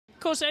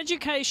course,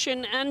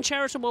 education and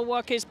charitable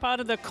work is part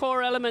of the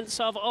core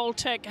elements of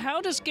Alltech. How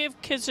does Give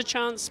Kids a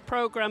Chance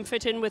program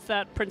fit in with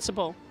that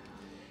principle?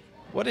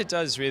 What it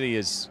does really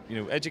is,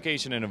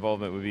 education and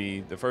involvement would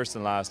be the first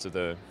and last of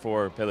the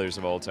 4 pillars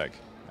of Alltech.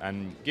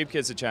 And Give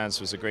Kids a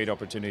Chance was a great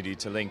opportunity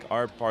to link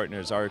our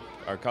partners, our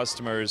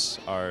customers,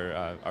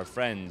 our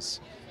friends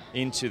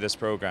into this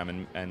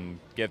program and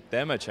give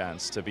them a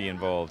chance to be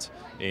involved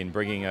in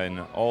bringing in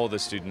all the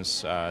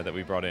students that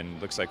we brought in.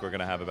 Looks like we're going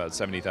to have about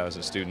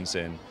 70,000 students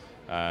in.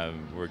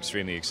 We're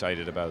extremely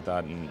excited about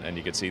that, and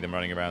you can see them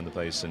running around the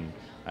place,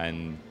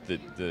 and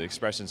the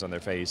expressions on their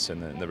face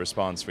and the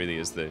response really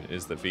is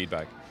the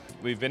feedback.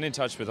 We've been in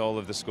touch with all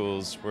of the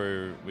schools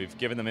where we've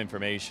given them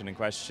information and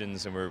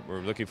questions, and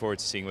we're looking forward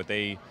to seeing what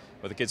the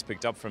kids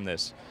picked up from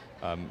this.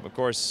 Of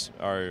course,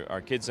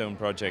 our Kids Zone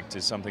project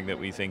is something that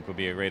we think will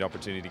be a great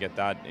opportunity to get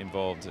that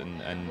involved,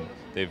 and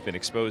they've been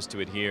exposed to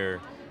it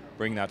here.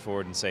 Bring that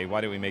forward and say,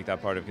 why don't we make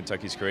that part of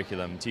Kentucky's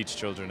curriculum, teach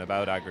children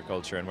about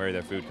agriculture and where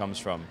their food comes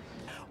from.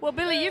 Well,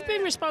 Billy, you've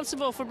been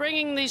responsible for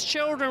bringing these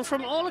children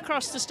from all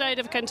across the state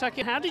of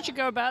Kentucky. How did you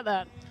go about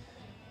that?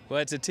 Well,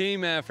 it's a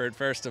team effort,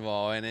 first of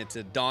all, and it's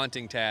a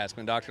daunting task.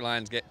 When Dr.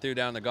 Lyons threw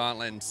down the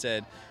gauntlet and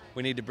said,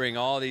 we need to bring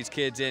all these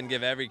kids in,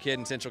 give every kid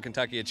in Central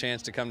Kentucky a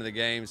chance to come to the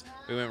games,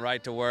 we went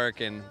right to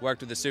work and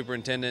worked with the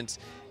superintendents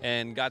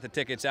and got the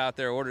tickets out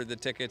there, ordered the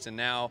tickets, and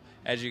now,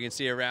 as you can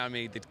see around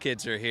me, the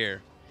kids are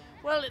here.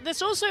 Well,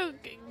 this also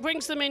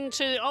brings them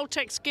into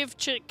Alltech's Give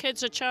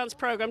Kids a Chance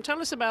program. Tell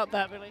us about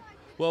that, Billy.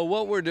 Well,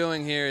 what we're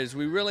doing here is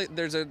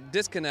there's a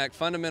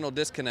fundamental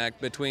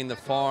disconnect between the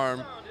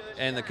farm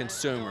and the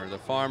consumer, the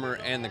farmer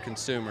and the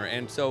consumer.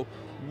 And so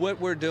what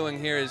we're doing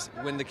here is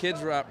when the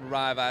kids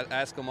arrive, I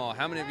ask them all,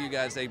 how many of you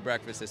guys ate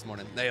breakfast this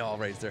morning? They all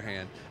raise their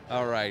hand.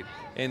 All right.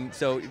 And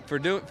so for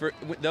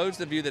those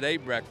of you that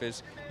ate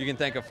breakfast, you can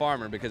thank a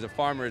farmer, because a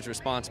farmer is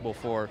responsible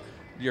for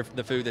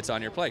the food that's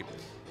on your plate.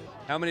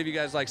 How many of you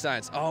guys like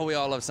science? Oh, we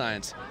all love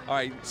science. All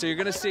right, so you're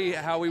going to see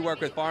how we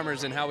work with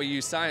farmers and how we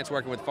use science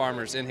working with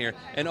farmers in here.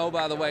 And oh,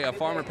 by the way, a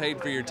farmer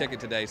paid for your ticket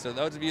today. So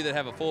those of you that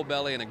have a full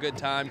belly and a good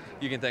time,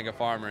 you can thank a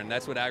farmer. And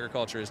that's what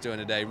agriculture is doing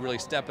today, really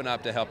stepping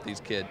up to help these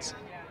kids.